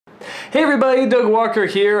Hey everybody, Doug Walker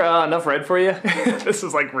here. Enough red for you? This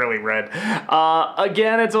is like really red.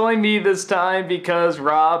 Again, it's only me this time because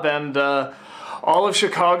Rob and all of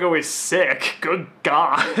Chicago is sick. Good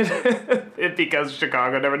God. Because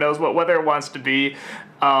Chicago never knows what weather it wants to be.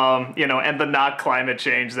 And the not climate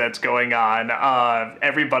change that's going on.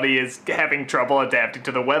 Everybody is having trouble adapting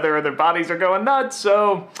to the weather. Their bodies are going nuts.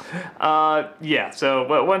 So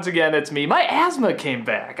once again, it's me. My asthma came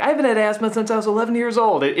back. I haven't had asthma since I was 11 years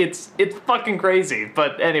old. It's fucking crazy.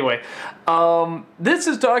 But anyway, this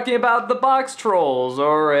is talking about the box trolls,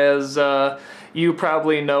 or as you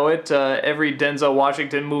probably know it, every Denzel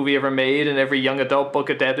Washington movie ever made and every young adult book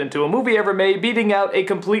adapted into a movie ever made, beating out a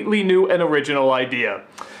completely new and original idea.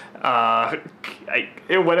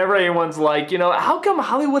 Whenever anyone's like, how come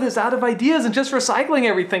Hollywood is out of ideas and just recycling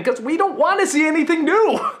everything? Because we don't want to see anything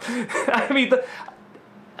new. I mean,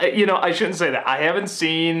 I shouldn't say that. I haven't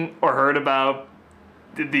seen or heard about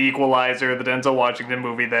The Equalizer, the Denzel Washington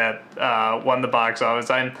movie that won the box office.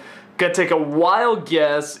 I'm gonna take a wild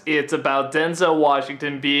guess it's about Denzel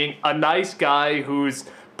Washington being a nice guy who's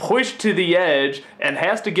pushed to the edge and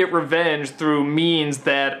has to get revenge through means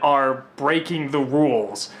that are breaking the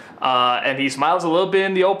rules. And he smiles a little bit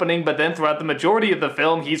in the opening, but then throughout the majority of the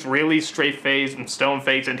film, he's really straight-faced and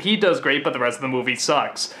stone-faced, and he does great, but the rest of the movie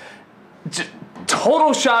sucks.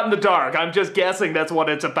 Total shot in the dark. I'm just guessing that's what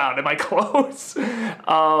it's about. Am I close?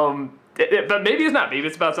 But maybe it's not. Maybe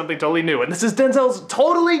it's about something totally new. And this is Denzel's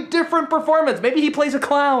totally different performance. Maybe he plays a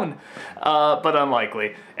clown. But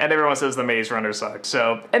unlikely. And everyone says The Maze Runner sucks.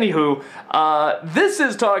 So, anywho, this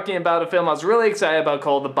is talking about a film I was really excited about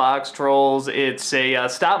called The Box Trolls. It's a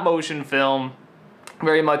stop-motion film,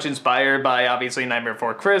 very much inspired by, obviously, Nightmare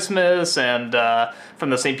Before Christmas, and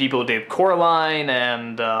from the same people who did Coraline,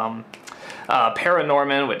 and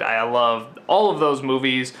Paranorman, which I love all of those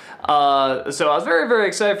movies. So I was very, very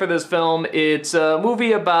excited for this film. It's a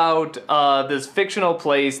movie about this fictional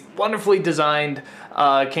place, wonderfully designed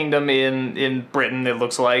kingdom in Britain, it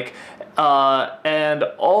looks like. And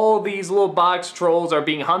all these little box trolls are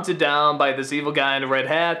being hunted down by this evil guy in a red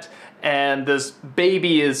hat. And this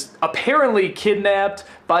baby is apparently kidnapped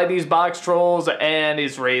by these box trolls and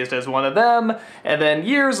is raised as one of them. And then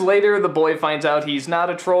years later, the boy finds out he's not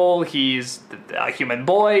a troll, he's a human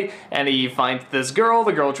boy, and he finds this girl.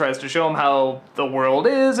 The girl tries to show him how the world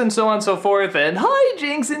is, and so on and so forth, and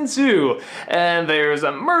hijinks ensue. And there's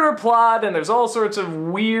a murder plot, and there's all sorts of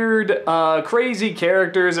weird, crazy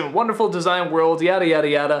characters and wonderful design worlds, yada, yada,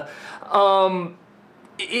 yada.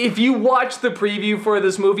 If you watch the preview for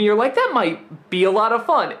this movie, you're like, that might be a lot of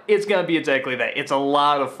fun. It's gonna be exactly that. It's a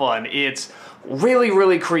lot of fun. It's really,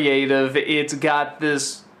 really creative. It's got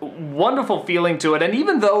this wonderful feeling to it, and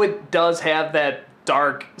even though it does have that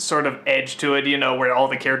dark sort of edge to it, where all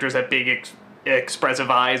the characters have big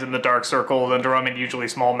expressive eyes and the dark circles under them and usually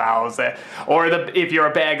small mouths, if you're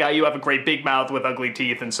a bad guy, you have a great big mouth with ugly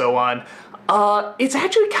teeth and so on.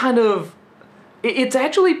 It's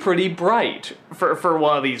actually pretty bright for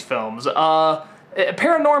one of these films.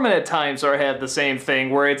 Paranorman at times had the same thing,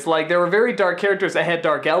 where it's like there were very dark characters that had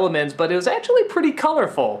dark elements, but it was actually pretty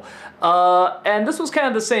colorful. And this was kind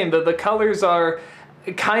of the same. The colors are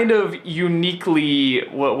kind of uniquely,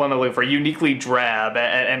 what am I looking for? Uniquely drab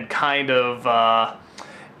and kind of,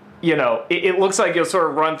 it looks like you'll sort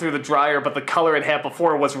of run through the dryer, but the color it had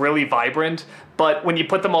before was really vibrant. But when you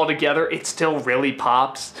put them all together, it still really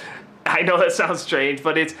pops. I know that sounds strange,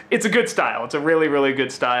 but it's a good style. It's a really, really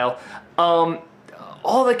good style.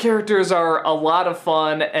 All the characters are a lot of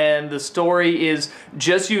fun, and the story is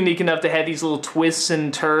just unique enough to have these little twists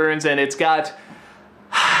and turns, and it's got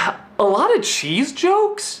a lot of cheese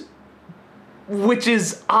jokes, which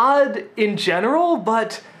is odd in general,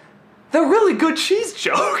 but they're really good cheese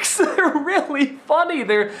jokes. They're really funny.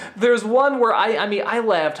 There's one where I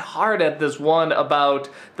laughed hard at this one about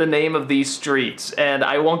the name of these streets, and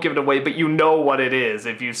I won't give it away, but you know what it is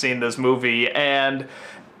if you've seen this movie. And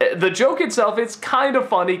the joke itself, it's kind of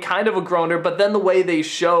funny, kind of a groaner, but then the way they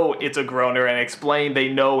show it's a groaner and explain they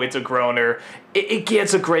know it's a groaner, it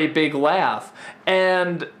gets a great big laugh.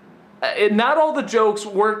 And not all the jokes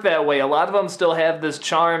work that way. A lot of them still have this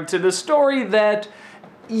charm to the story that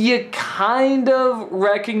you kind of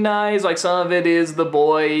recognize. Like, some of it is the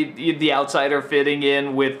boy, the outsider fitting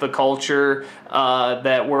in with the culture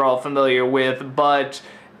that we're all familiar with, but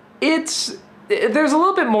there's a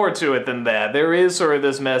little bit more to it than that. There is sort of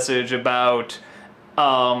this message about,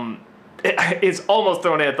 it's almost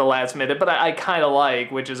thrown in at the last minute, but I kind of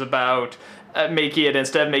like, which is about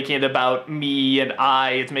instead of making it about me and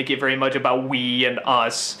I, it's making it very much about we and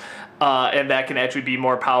us, and that can actually be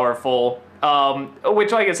more powerful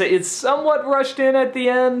which, like I said, is somewhat rushed in at the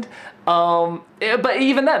end. But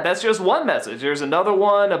even then, that's just one message. There's another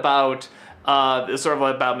one about sort of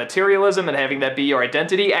about materialism and having that be your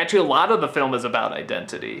identity. Actually, a lot of the film is about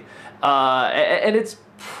identity, and it's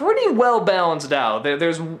pretty well balanced out.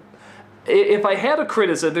 If I had a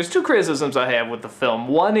criticism, there's two criticisms I have with the film.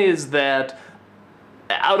 One is that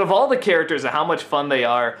out of all the characters and how much fun they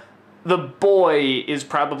are, the boy is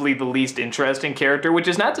probably the least interesting character, which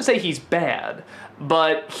is not to say he's bad,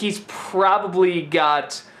 but he's probably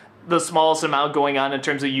got the smallest amount going on in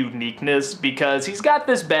terms of uniqueness, because he's got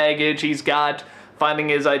this baggage, he's got finding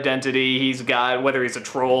his identity, he's got whether he's a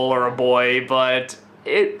troll or a boy, but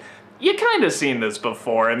you kind of seen this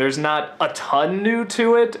before, and there's not a ton new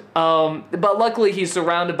to it, but luckily he's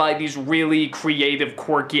surrounded by these really creative,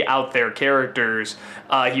 quirky, out-there characters.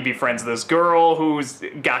 He befriends this girl who's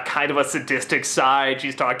got kind of a sadistic side.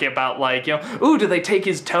 She's talking about, like, you know, ooh, do they take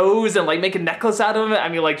his toes and, like, make a necklace out of it? I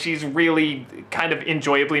mean, like, she's really kind of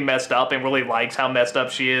enjoyably messed up and really likes how messed up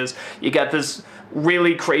she is. You got this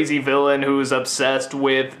really crazy villain who's obsessed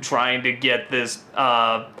with trying to get this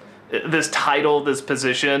title, this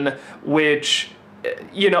position, which,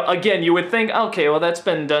 you know, again, you would think, okay, well, that's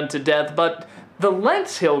been done to death, but the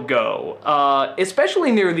lengths he'll go,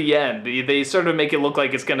 especially near the end, they sort of make it look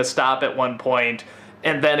like it's going to stop at one point,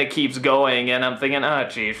 and then it keeps going, and I'm thinking, oh,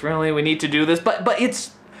 geez, really, we need to do this? But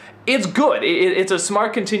it's good. It's a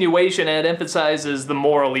smart continuation, and it emphasizes the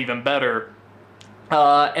moral even better.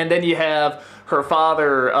 And then you have her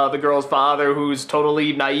father, the girl's father, who's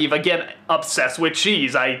totally naive, again, obsessed with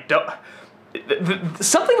cheese.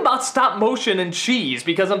 Something about stop motion and cheese,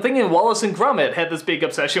 because I'm thinking Wallace and Gromit had this big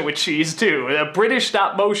obsession with cheese too. British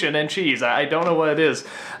stop motion and cheese. I don't know what it is.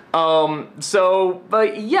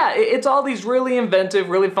 But yeah, it's all these really inventive,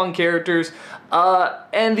 really fun characters.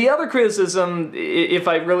 And the other criticism, if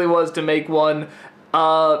I really was to make one,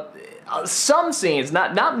 some scenes,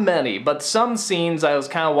 not many, but some scenes I was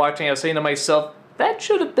kind of watching, I was saying to myself, that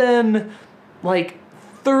should have been like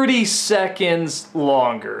 30 seconds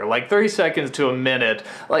longer, like 30 seconds to a minute.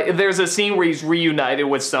 Like, there's a scene where he's reunited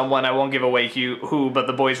with someone, I won't give away who, but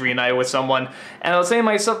the boy's reunited with someone, and I was saying to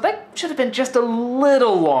myself, that should have been just a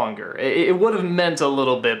little longer. It would have meant a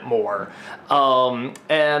little bit more. Same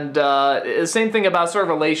thing about sort of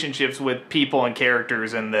relationships with people and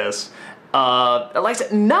characters in this. Like I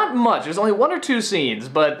said, not much. There's only one or two scenes,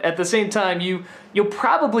 but at the same time, you'll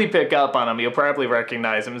probably pick up on them. You'll probably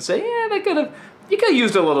recognize them and say, yeah, you could have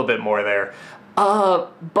used a little bit more there.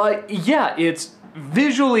 But yeah, it's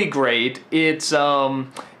visually great. It's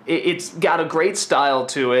got a great style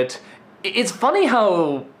to it. It's funny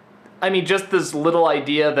how, I mean, just this little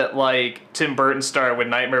idea that, like, Tim Burton started with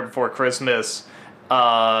Nightmare Before Christmas,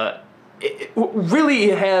 it really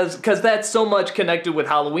has, because that's so much connected with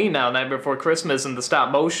Halloween now, Nightmare Before Christmas and the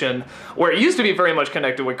stop motion, where it used to be very much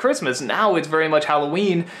connected with Christmas, now it's very much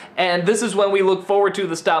Halloween, and this is when we look forward to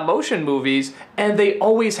the stop motion movies, and they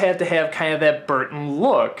always have to have kind of that Burton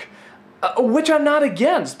look, which I'm not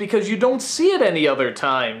against, because you don't see it any other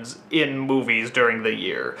times in movies during the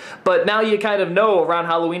year. But now you kind of know around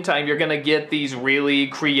Halloween time you're going to get these really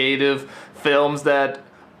creative films that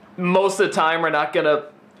most of the time are not going to,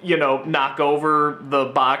 you know, knock over the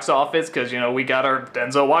box office, because, you know, we got our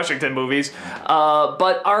Denzel Washington movies,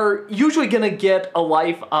 but are usually going to get a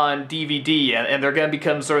life on DVD, and they're going to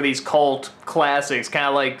become sort of these cult classics, kind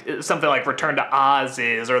of like something like Return to Oz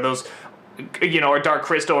is, or those, you know, or Dark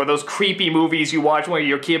Crystal, or those creepy movies you watch when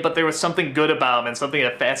you're a kid, but there was something good about them and something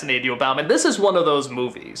that fascinated you about them. And this is one of those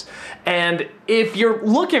movies. And if you're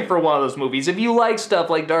looking for one of those movies, if you like stuff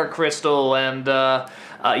like Dark Crystal and,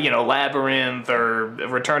 you know, Labyrinth or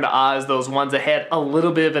Return to Oz, those ones that had a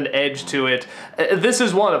little bit of an edge to it, this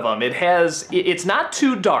is one of them. It's not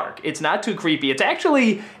too dark. It's not too creepy. It's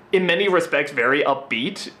actually, in many respects, very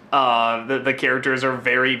upbeat. The characters are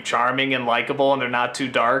very charming and likable, and they're not too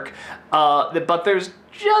dark. But there's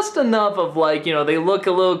just enough of, like, you know, they look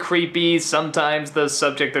a little creepy. Sometimes the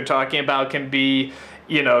subject they're talking about can be,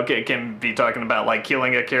 you know, can be talking about, like,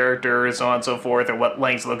 killing a character and so on and so forth, or what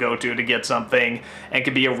lengths they'll go to get something, and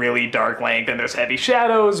can be a really dark length, and there's heavy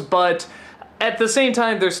shadows, but at the same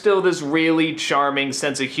time, there's still this really charming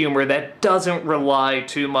sense of humor that doesn't rely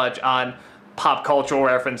too much on pop cultural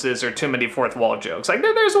references or too many fourth wall jokes. Like,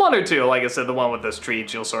 there's one or two, like I said, the one with the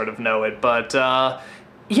streets, you'll sort of know it, but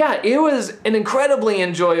yeah, it was an incredibly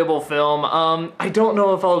enjoyable film. I don't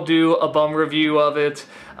know if I'll do a bum review of it,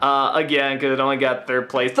 again, because it only got third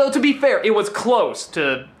place. Though, to be fair, it was close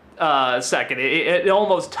to second. It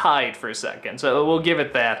almost tied for second, so we'll give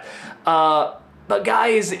it that. But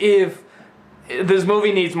guys, if this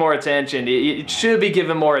movie needs more attention. It should be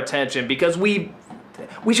given more attention because we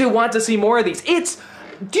should want to see more of these.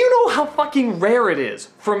 Do you know how fucking rare it is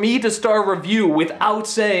for me to start a review without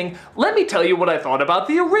saying, let me tell you what I thought about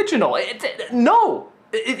the original? No.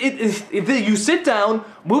 If you sit down,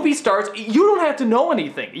 movie starts, you don't have to know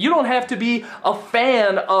anything. You don't have to be a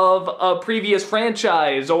fan of a previous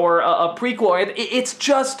franchise or a prequel. It's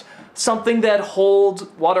just something that holds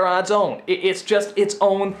water on its own. It's just its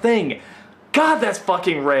own thing. God, that's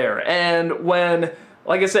fucking rare. And when,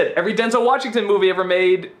 like I said, every Denzel Washington movie ever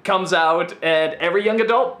made comes out, and every young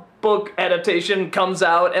adult book adaptation comes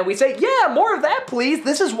out, and we say, yeah, more of that, please.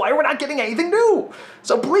 This is why we're not getting anything new.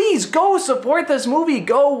 So please, go support this movie.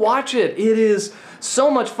 Go watch it. It is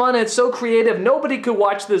so much fun. It's so creative. Nobody could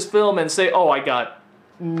watch this film and say, oh, I got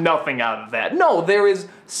nothing out of that. No, there is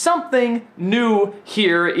something new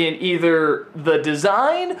here in either the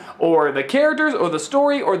design, or the characters, or the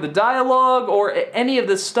story, or the dialogue, or any of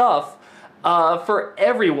this stuff. For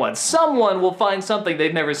everyone. Someone will find something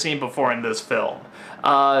they've never seen before in this film.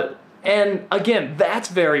 And again, that's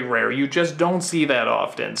very rare. You just don't see that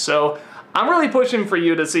often. So I'm really pushing for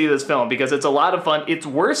you to see this film because it's a lot of fun. It's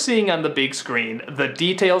worth seeing on the big screen. The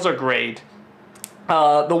details are great.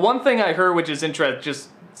 The one thing I heard, which is interesting, just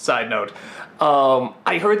side note,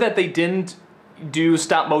 I heard that they didn't do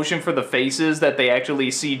stop motion for the faces, that they actually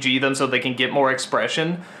CG them so they can get more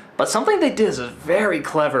expression. But something they did is very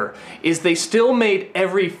clever, is they still made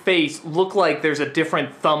every face look like there's a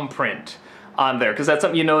different thumbprint on there. Because that's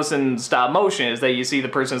something you notice in stop motion, is that you see the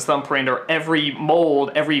person's thumbprint, or every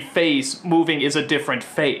mold, every face moving is a different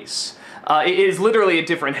face. It is literally a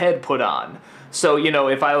different head put on. So, you know,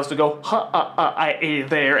 if I was to go,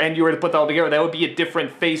 there, and you were to put that all together, that would be a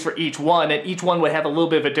different face for each one, and each one would have a little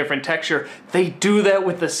bit of a different texture. They do that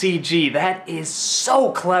with the CG. That is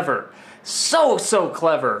so clever. So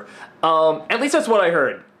clever. At least that's what I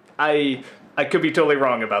heard. I could be totally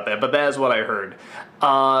wrong about that, but that is what I heard.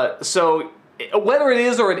 So whether it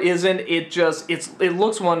is or it isn't, it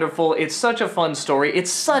looks wonderful. It's such a fun story.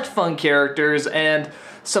 It's such fun characters and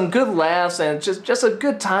some good laughs and just a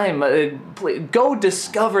good time. Go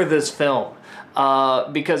discover this film.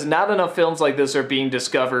 Because not enough films like this are being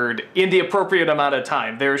discovered in the appropriate amount of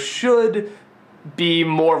time. There should be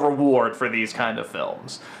more reward for these kind of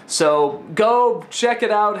films. So go check it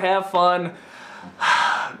out, have fun.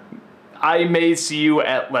 I may see you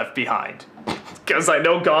at Left Behind. Because I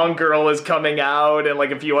know Gone Girl is coming out and like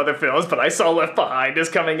a few other films, but I saw Left Behind is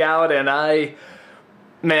coming out and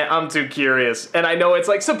man, I'm too curious. And I know it's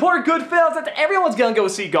like, support good films. Everyone's gonna go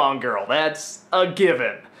see Gone Girl. That's a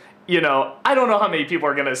given. You know, I don't know how many people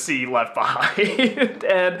are gonna see Left Behind,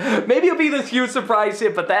 and maybe it'll be this huge surprise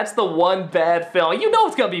hit, but that's the one bad film. You know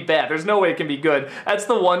it's gonna be bad. There's no way it can be good. That's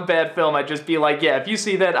the one bad film I'd just be like, yeah, if you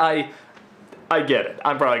see that, I get it.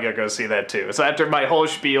 I'm probably gonna go see that too. So after my whole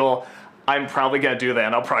spiel, I'm probably gonna do that,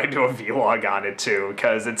 and I'll probably do a vlog on it too,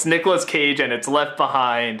 because it's Nicolas Cage and it's Left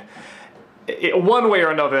Behind. One way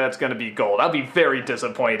or another, that's gonna be gold. I'll be very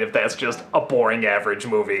disappointed if that's just a boring, average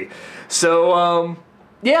movie. So,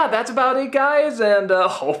 yeah, that's about it, guys, and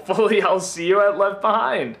hopefully I'll see you at Left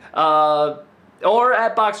Behind. Or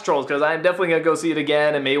at Box Trolls, because I'm definitely going to go see it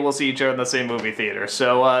again, and maybe we'll see each other in the same movie theater.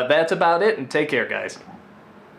 So that's about it, and take care, guys.